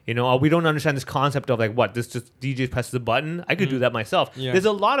it. We don't understand this concept of like what this just DJ presses a button. I could do that myself. Yeah. There's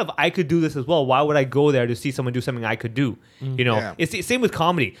a lot of I could do this as well. Why would I go there to see someone do something I could do? It's the same with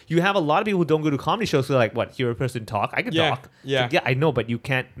comedy. You have a lot of people who don't go to comedy shows who are like, what, hear a person talk? I could talk. Yeah. Like, I know, but you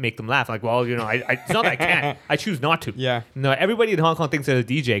can't make them laugh. Like, well, it's not that I can't. I choose not to. Yeah. No, everybody in Hong Kong thinks they're a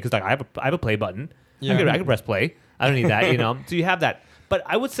DJ because like I have a play button. Yeah. I can press play. I don't need that. So you have that. But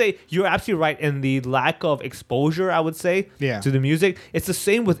I would say you're absolutely right in the lack of exposure, I would say, to the music. It's the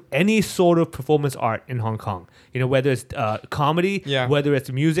same with any sort of performance art in Hong Kong. Whether it's comedy, whether it's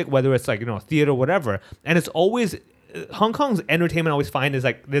music, whether it's like, theater, whatever. And it's always, Hong Kong's entertainment I always find is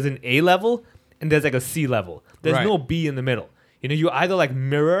like there's an A level and there's like a C level. There's no B in the middle. You either like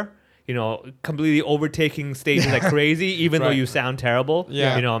mirror, completely overtaking stages like crazy, even though you sound terrible.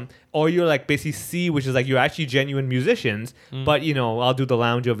 Or you're like basically C, which is like you're actually genuine musicians, but I'll do the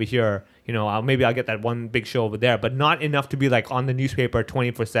lounge over here. Maybe I'll get that one big show over there, but not enough to be like on the newspaper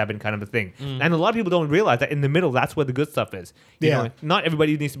 24/7 kind of a thing. And a lot of people don't realize that in the middle, that's where the good stuff is. You know, not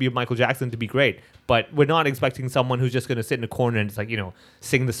everybody needs to be Michael Jackson to be great, but we're not expecting someone who's just going to sit in a corner and just like,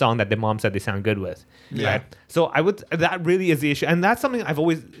 sing the song that their mom said they sound good with. Right? So that really is the issue. And that's something I've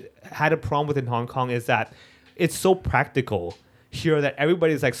always had a problem with in Hong Kong is that it's so practical here that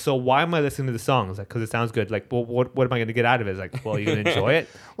everybody's like, so why am I listening to the songs? Like, because it sounds good. Like, well, what am I going to get out of it? It's like, well, you're going to enjoy it.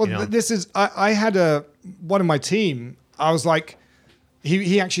 Well, this is, I had one of my team, I was like,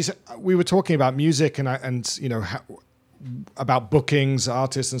 he actually said, we were talking about music and about bookings,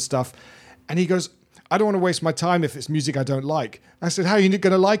 artists and stuff. And he goes, I don't want to waste my time if it's music I don't like. I said, how are you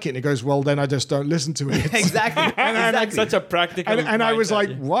going to like it? And he goes, well, then I just don't listen to it. Exactly. And such a practical and I was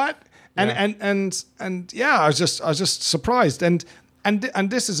like, what? And yeah, I was just surprised. And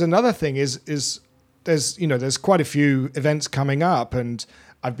this is another thing is there's quite a few events coming up, and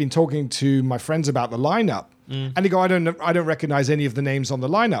I've been talking to my friends about the lineup, and they go, I don't recognize any of the names on the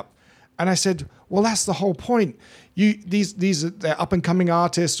lineup. And I said, well, that's the whole point. They're up and coming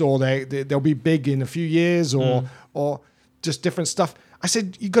artists, or they'll be big in a few years, or just different stuff. I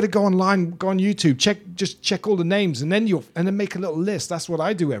said, you got to go online, go on YouTube, check all the names, and then make a little list. That's what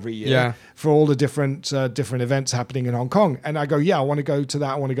I do every year for all the different events happening in Hong Kong. And I go, I want to go to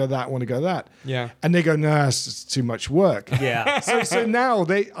that, I want to go that, I want to go that. Yeah. And they go, no, it's too much work. Yeah. So now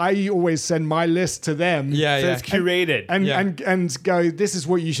I always send my list to them. So it's curated. And go, this is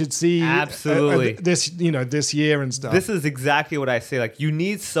what you should see. Absolutely. This year and stuff. This is exactly what I say. Like, you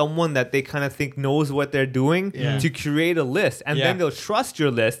need someone that they kind of think knows what they're doing to create a list, and then they'll trust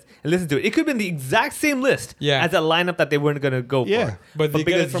your list and listen to it. It could have been the exact same list as a lineup that they weren't going to go for. But they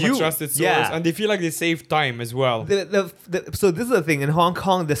get it from a trusted source, and they feel like they save time as well. So this is the thing. In Hong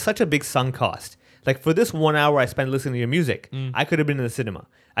Kong, there's such a big sunk cost. like for this 1 hour I spent listening to your music, I could have been in the cinema.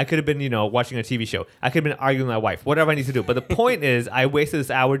 I could have been, watching a TV show. I could have been arguing with my wife, whatever I need to do. But the point is, I wasted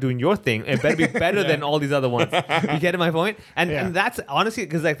this hour doing your thing. It better be better than all these other ones. You get my point? And that's honestly,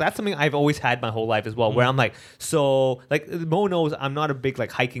 because like that's something I've always had my whole life as well, where I'm like, so like Mo knows I'm not a big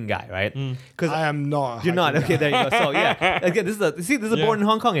like hiking guy, right? Because I am not. You're not. Okay, there you go. So yeah, again, this is a born in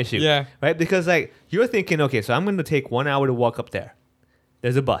Hong Kong issue. Yeah. Right? Because like you're thinking, okay, so I'm going to take 1 hour to walk up there.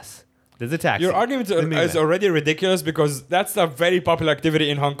 There's a bus. There's a taxi. Your argument is already ridiculous because that's a very popular activity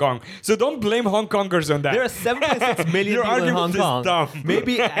in Hong Kong. So don't blame Hong Kongers on that. There are 7.6 million Your people in Hong argument is Kong. dumb.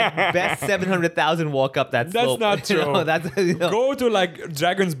 Maybe at best 700,000 walk up that That's slope. not true. That's, Go to like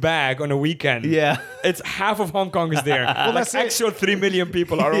Dragon's Bag on a weekend. Yeah. It's half of Hong Kong is there. Well, that's it. actual 3 million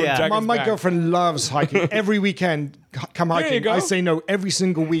people are on Yeah. Dragon's My Bag. girlfriend loves hiking. Every weekend, come There you hiking. go. I say no every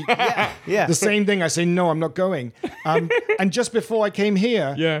single week. yeah. The same thing. I say no, I'm not going. And just before I came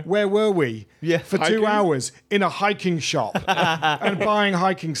here, where were we? Yeah. For Hiking? 2 hours in a hiking shop and buying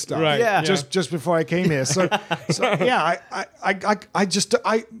hiking stuff. Right. Yeah. Just before I came here. So yeah,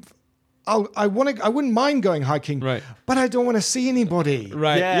 I wouldn't mind going hiking, Right. but I don't want to see anybody.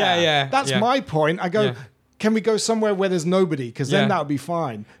 Right. Yeah. Yeah. That's my point. I go, Yeah. can we go somewhere where there's nobody? Because then Yeah. that would be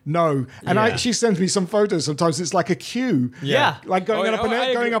fine. No. And Yeah. she sends me some photos. Sometimes it's like a queue. Yeah. Like going, Oh, up, I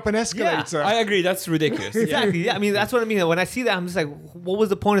agree. going up an escalator. I agree. That's ridiculous. Yeah. Exactly. Yeah, I mean that's what I mean. When I see that, I'm just like, what was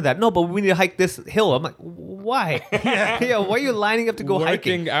the point of that? No, but we need to hike this hill. I'm like, why? Yeah. Why are you lining up to go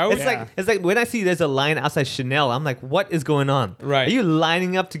Working hiking? out? It's like when I see there's a line outside Chanel, I'm like, what is going on? Right. Are you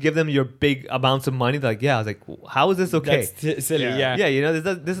lining up to give them your big amounts of money? They're like, yeah. I was like, how is this okay? That's silly. Yeah. Yeah,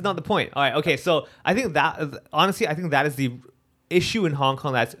 this is not the point. All right, okay. So I think that honestly, I think that is the issue in Hong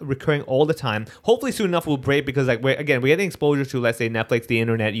Kong that's recurring all the time. Hopefully soon enough we'll break because like we're getting exposure to, let's say, Netflix, the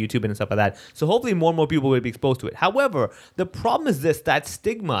internet, YouTube and stuff like that. So hopefully more and more people will be exposed to it. However, the problem is that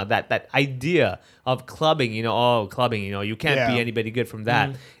stigma, that idea of clubbing, clubbing, you can't be anybody good from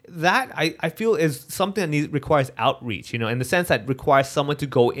that. That I feel is something that requires outreach, in the sense that requires someone to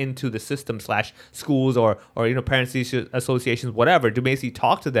go into the system / schools or parents associations, whatever, to basically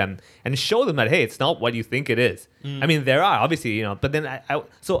talk to them and show them that, hey, it's not what you think it is. I mean, there are obviously, but then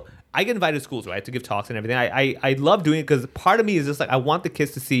I get invited to schools, right, to give talks and everything. I love doing it because part of me is just like, I want the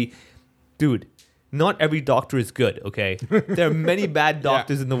kids to see, dude, not every doctor is good, okay? There are many bad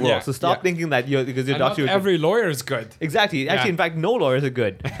doctors in the world. So stop thinking that because your And doctor... not every lawyer is good. Exactly. Actually, in fact, no lawyers are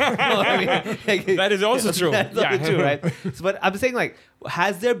good. That is also true. That's also true, right? So, but I'm saying, like,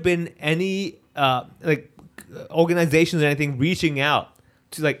 has there been any organizations or anything reaching out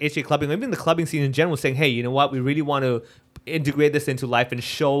to like HA clubbing, maybe in the clubbing scene in general, saying, hey, you know what, we really want to integrate this into life and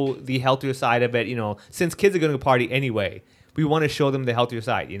show the healthier side of it, since kids are going to party anyway, we want to show them the healthier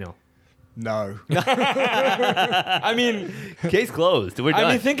side, No. I mean, Case closed. We're done.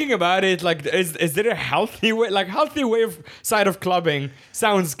 I mean, thinking about it, like, is there a healthy way? Like, healthy way of side of clubbing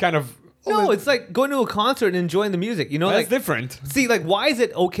sounds kind of no, it's like going to a concert and enjoying the music, that's like, different. See, like, why is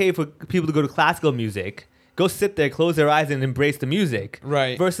it okay for people to go to classical music, go sit there, close their eyes, and embrace the music,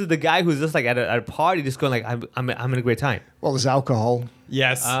 Right. versus the guy who's just like at a party, just going like, I'm in a great time. Well, there's alcohol.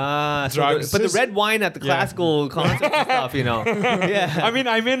 Yes. Drugs. But the red wine at the classical concerts and stuff, Yeah. I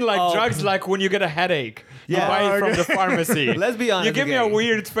mean like drugs, like when you get a headache. You Yeah. buy it from the pharmacy. Let's be honest. You give me a again.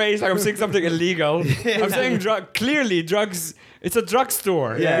 weird face, like I'm saying something illegal. I'm saying clearly drugs. It's a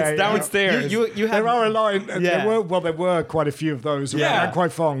drugstore. Yeah, It's yeah. downstairs. You have There are a lot. Yeah. There were quite a few of those. Yeah. Yeah.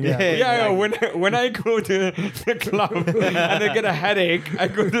 Quite fun. Yeah. yeah, when I go to the club and I get a headache, I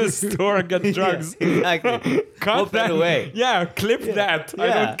go to the store and get drugs. Exactly. Cut What better that way? Yeah, clip that. I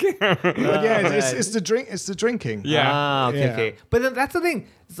Yeah. don't care. But yeah, right. it's the drink. It's the drinking. Yeah. Ah, okay, Yeah. okay. But then that's the thing.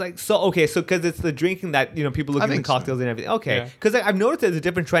 It's like, so because it's the drinking that, people look I at the think so. cocktails and everything. Okay. Yeah. Because I've noticed there's a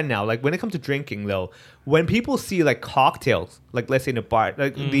different trend now. Like when it comes to drinking though, when people see like cocktails, like let's say in a bar,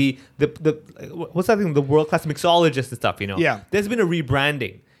 like the what's that thing? The world-class mixologists and stuff, Yeah. There's been a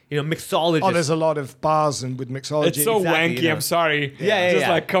rebranding. Mixologists. Oh, there's a lot of bars and with mixology. It's so Exactly, wanky. you know. I'm sorry. Yeah, Just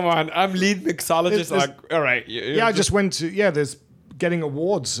yeah. like, come on. I'm lead mixologist. There's- Like, all right. yeah, I just went to there's getting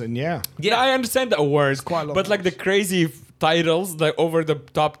awards and yeah. Yeah. I understand the awards, quite a lot but of like the crazy titles, like over the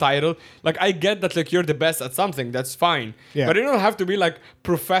top title, like I get that like you're the best at something, that's fine. Yeah. But you don't have to be like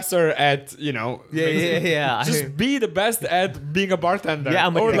professor at Yeah. Just be the best at being a bartender. Yeah,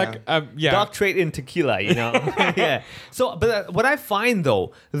 I'm a or yeah. like Doctorate in tequila, yeah. So, but what I find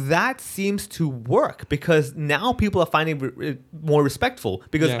though, that seems to work because now people are finding it more respectful.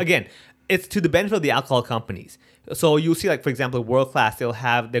 Because Yeah. again, it's to the benefit of the alcohol companies. So you'll see, like, for example, World Class, they'll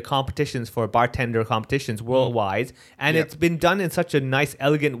have their competitions for bartender competitions worldwide. And it's been done in such a nice,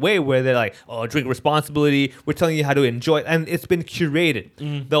 elegant way where they're like, oh, drink responsibility. We're telling you how to enjoy it. And it's been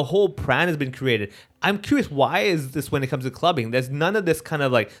curated. The whole brand has been curated. I'm curious, why is this when it comes to clubbing? There's none of this kind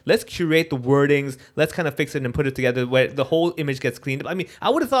of like, let's curate the wordings, let's kind of fix it and put it together where the whole image gets cleaned up. I mean, I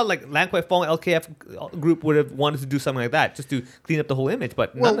would have thought like Lan Kwai Fong, LKF group would have wanted to do something like that, just to clean up the whole image,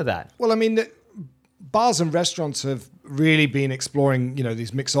 but none of that. Well, I mean, bars and restaurants have really been exploring, these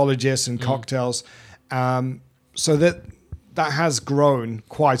mixologists and cocktails, so that has grown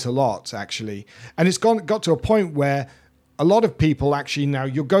quite a lot, actually. And it's got to a point where a lot of people actually now,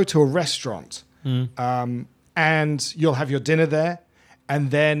 you'll go to a restaurant, and you'll have your dinner there,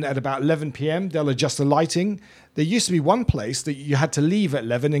 and then at about 11 p.m. they'll adjust the lighting. There used to be one place that you had to leave at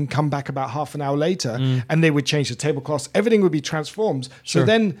 11 and come back about half an hour later, and they would change the tablecloths. Everything would be transformed. Sure. So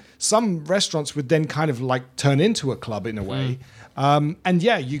then some restaurants would then kind of like turn into a club in a way. And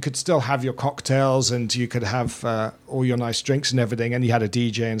yeah, you could still have your cocktails and you could have all your nice drinks and everything, and you had a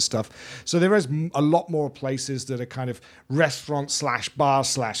DJ and stuff. So there is a lot more places that are kind of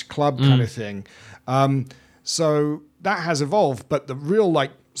restaurant/bar/club kind of thing. So that has evolved, but the real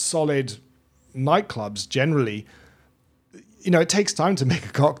like solid nightclubs generally, it takes time to make a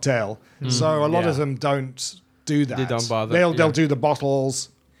cocktail. So a lot of them don't do that. They don't bother. They'll do the bottles.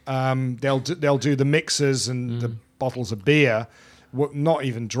 They'll do the mixers and the bottles of beer, not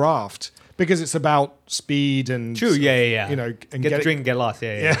even draft, because it's about speed and True, yeah. And Get the drink and get lost,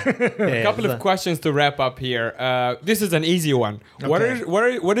 yeah. A couple of questions to wrap up here. This is an easy one. Okay.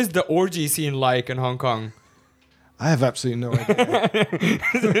 What is the orgy scene like in Hong Kong? I have absolutely no idea.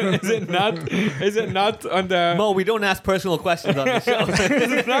 Is it not on the? Mo, we don't ask personal questions on this show.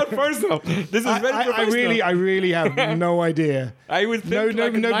 This is not personal. This is very professional. I really have no idea. I would think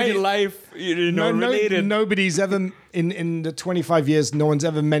nobody- nightlife, related. Nobody's ever in the 25 years. No one's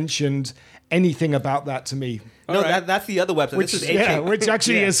ever mentioned anything about that to me. No, Alright. that's the other website. This is HA. Which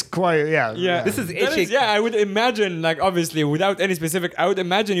actually is quite Yeah, This is That HA. I would imagine, like, obviously, without any specific, I would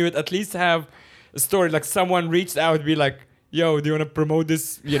imagine you would at least have a story, like someone reached out, be like, yo, do you want to promote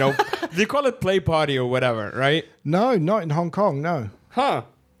this? They call it play party or whatever, right? No, not in Hong Kong. No. Huh.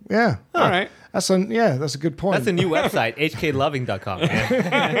 Yeah. All right. That's a good point. That's a new website, hkloving.com.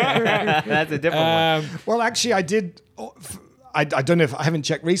 That's a different one. Well, actually, I did. I don't know if I haven't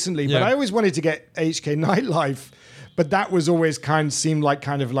checked recently, but Yeah. I always wanted to get HK Nightlife, but that was always seemed like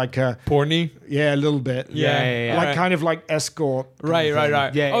kind of like a Porny. a little bit. Yeah. Like Right. kind of like escort. Right.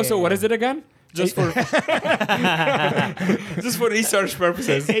 Yeah, Oh, so yeah, what yeah. is it again? Just for just for research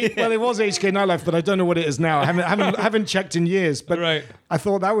purposes. Well, it was HK Nightlife, but I don't know what it is now. I haven't checked in years, but Right. I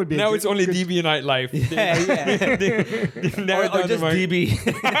thought that would be. Now a it's only good- DB Nightlife. Yeah. Or just DB.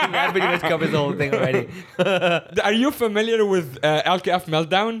 That pretty much covers the whole thing already. Are you familiar with LKF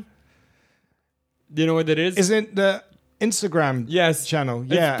Meltdown? Do you know what it is? Isn't the Instagram Yes. channel?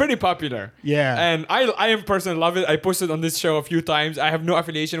 Yeah, It's pretty popular. Yeah. And I am personally love it. I posted on this show a few times. I have no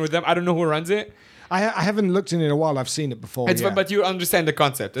affiliation with them. I don't know who runs it. I haven't looked in a while. I've seen it before. It's yeah. But you understand the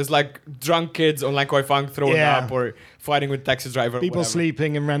concept. It's like drunk kids on Lan Kwai Fong throwing Yeah. up or fighting with taxi driver. people whatever.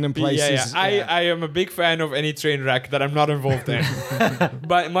 sleeping in random places. Yeah. I am a big fan of any train wreck that I'm not involved in.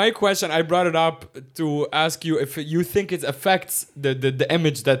 But my question, I brought it up to ask you if you think it affects the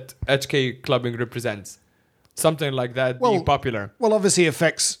image that HK clubbing represents. Something like that being popular. Well, obviously, it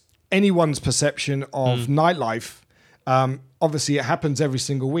affects anyone's perception of nightlife. Obviously, it happens every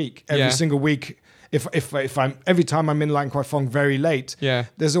single week. Every Yeah. single week. If I'm every time I'm in Lan Kwai Fong very late, Yeah.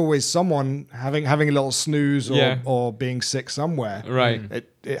 there's always someone having a little snooze or being sick somewhere. Right.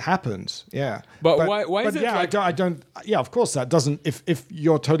 It happens. Yeah. But why is but it yeah, like- I don't. Yeah, of course that doesn't. If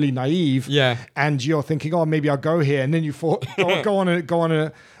you're totally naive. Yeah. And you're thinking, oh, maybe I'll go here, and then you go on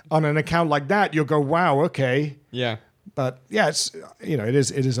an account like that, you'll go, wow, okay. Yeah. But yeah, it's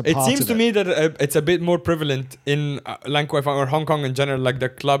it is a part It of seems to me that it's a bit more prevalent in Lan Kwai Fong or Hong Kong in general, like the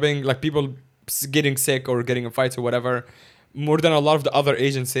clubbing, like people getting sick or getting in fights or whatever, more than a lot of the other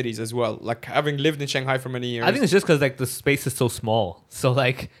Asian cities as well. Like having lived in Shanghai for many years. I think it's just because like the space is so small. So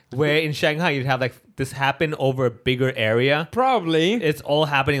like where in Shanghai you'd have like this happen over a bigger area. probably. It's all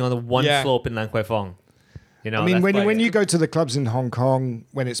happening on the one Yeah. slope in Lan Kwai Fong. I mean, that's when like- you go to the clubs in Hong Kong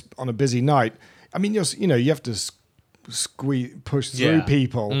when it's on a busy night, I mean, you have to push through Yeah.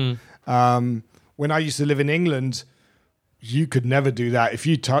 people. When I used to live in England, you could never do that. If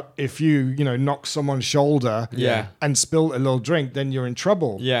you knock someone's shoulder Yeah. and spill a little drink, then you're in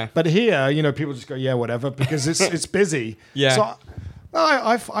trouble. Yeah. But here, people just go, yeah, whatever, because it's busy. Yeah. So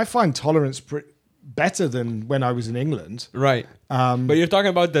I find tolerance better than when I was in England. Right. But you're talking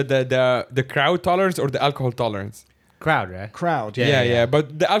about the crowd tolerance or the alcohol tolerance? Crowd, right? Crowd. Yeah.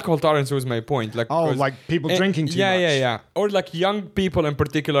 But the alcohol tolerance was my point. Like, Oh, 'cause- like people drinking too yeah, much. Yeah. Or like young people in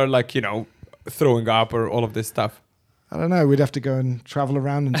particular, like, throwing up or all of this stuff. I don't know. We'd have to go and travel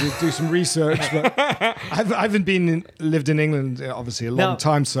around and do some research. But I haven't lived in England, obviously, a long Now-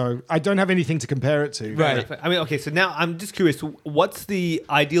 time, so I don't have anything to compare it to. Right. I mean, okay, so now I'm just curious, what's the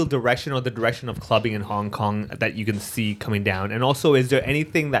ideal direction or the direction of clubbing in Hong Kong that you can see coming down? And also, is there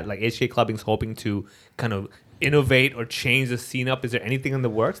anything that like HK Clubbing's hoping to kind of innovate or change the scene up? Is there anything in the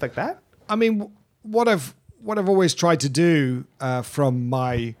works like that? I mean, what I've always tried to do from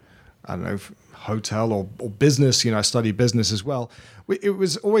my, I don't know, hotel or business, I study business as well. It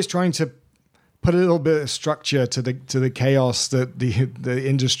was always trying to put a little bit of structure to the chaos that the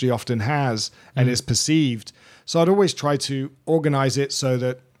industry often has and is perceived. So I'd always try to organize it so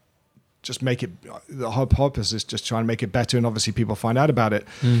that just make it, the whole purpose is just trying to make it better, and obviously people find out about it.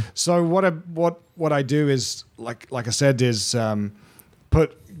 So what I do is like I said is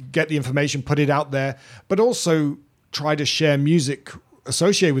get the information, put it out there, but also try to share music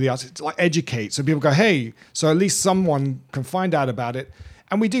associated with the artist, like educate, so people go, hey, so at least someone can find out about it.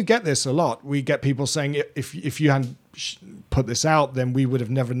 And we do get this a lot. We get people saying, if you hadn't put this out, then we would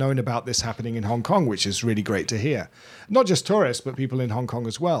have never known about this happening in Hong Kong, which is really great to hear. Not just tourists, but people in Hong Kong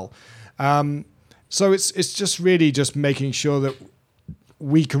as well. So it's just really just making sure that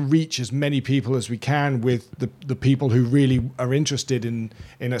we can reach as many people as we can with the people who really are interested in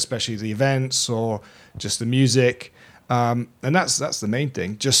especially the events or just the music. And that's the main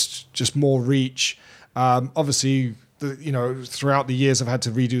thing. Just more reach. Obviously, throughout the years, I've had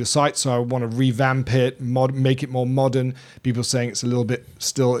to redo the site, so I want to revamp it, make it more modern. People saying it's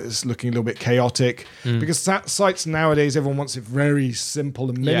it's looking a little bit chaotic because sites nowadays, everyone wants it very simple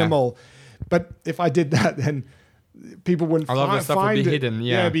and minimal. But if I did that, then people wouldn't A lot of the stuff would find be it. hidden,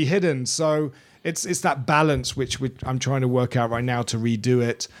 yeah. It'd be hidden. So it's that balance which I'm trying to work out right now to redo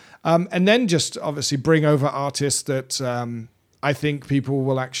it. And then just obviously bring over artists that I think people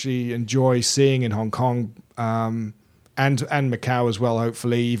will actually enjoy seeing in Hong Kong and Macau as well,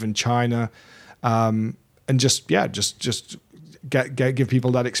 hopefully, even China. And just give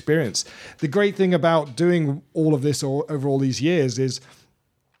people that experience. The great thing about doing all of this over all these years is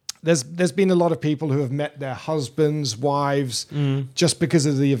there's been a lot of people who have met their husbands, wives, just because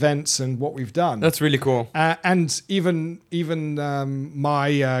of the events and what we've done. That's really cool. And even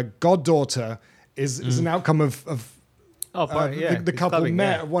my goddaughter is an outcome of the couple clubbing,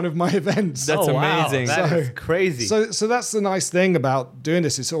 met at one of my events. That's amazing. That is crazy. So that's the nice thing about doing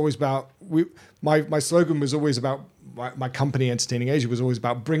this. It's always about my slogan was always about. My company, Entertaining Asia, was always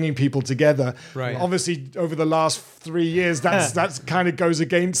about bringing people together. Right. Obviously, over the last 3 years, that's kind of goes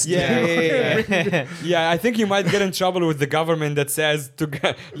against. Yeah. Yeah, I think you might get in trouble with the government that says don't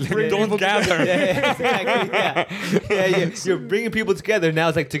gather. Yeah, exactly. Yeah. You're bringing people together. Now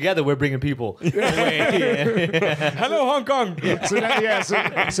it's like together we're bringing people. Hello, Hong Kong.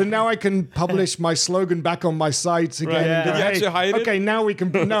 So now I can publish my slogan back on my site again. Right. And Did you actually hide it? Okay, now we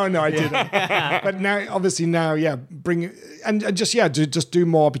can. No, I didn't. But now, bring and just do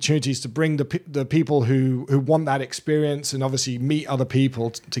more opportunities to bring the people who want that experience and obviously meet other people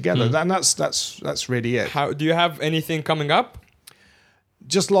together. And that's really it. How do you have anything coming up?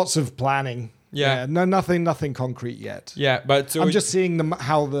 Just lots of planning. Yeah. No, nothing concrete yet. Yeah, but so I'm just seeing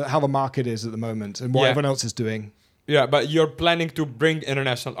how the market is at the moment and what everyone else is doing. Yeah, but you're planning to bring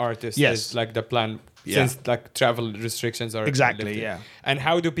international artists. Yes. Is like the plan. Yeah. Since like travel restrictions are Exactly, lifted. yeah. And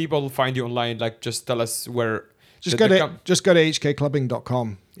how do people find you online? Like, just tell us where. Just go to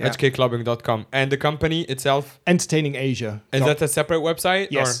hkclubbing.com. Yeah. hkclubbing.com. And the company itself? Entertaining Asia. Is that a separate website?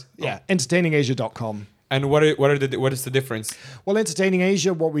 Yes. Or, Yeah. Entertainingasia.com. And what is the difference? Well, Entertaining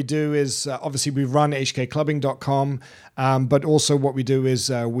Asia, what we do is obviously we run hkclubbing.com, but also what we do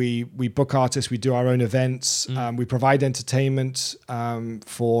is we book artists, we do our own events, we provide entertainment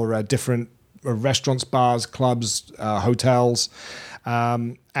for different restaurants, bars, clubs, hotels,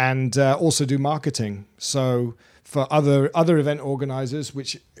 and also do marketing. So for other event organizers,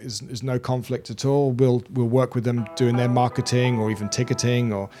 which is no conflict at all, we'll work with them doing their marketing or even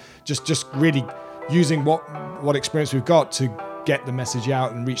ticketing or just really using what experience we've got to get the message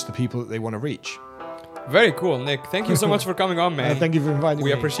out and reach the people that they want to reach. Very cool, Nick. Thank you so much for coming on, man. Thank you for inviting me.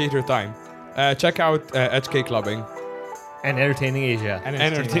 We appreciate your time. Check out HK Clubbing. And Entertaining Asia. And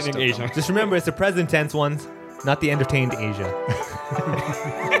Entertaining Asia. Just remember, it's the present tense ones, not the entertained Asia.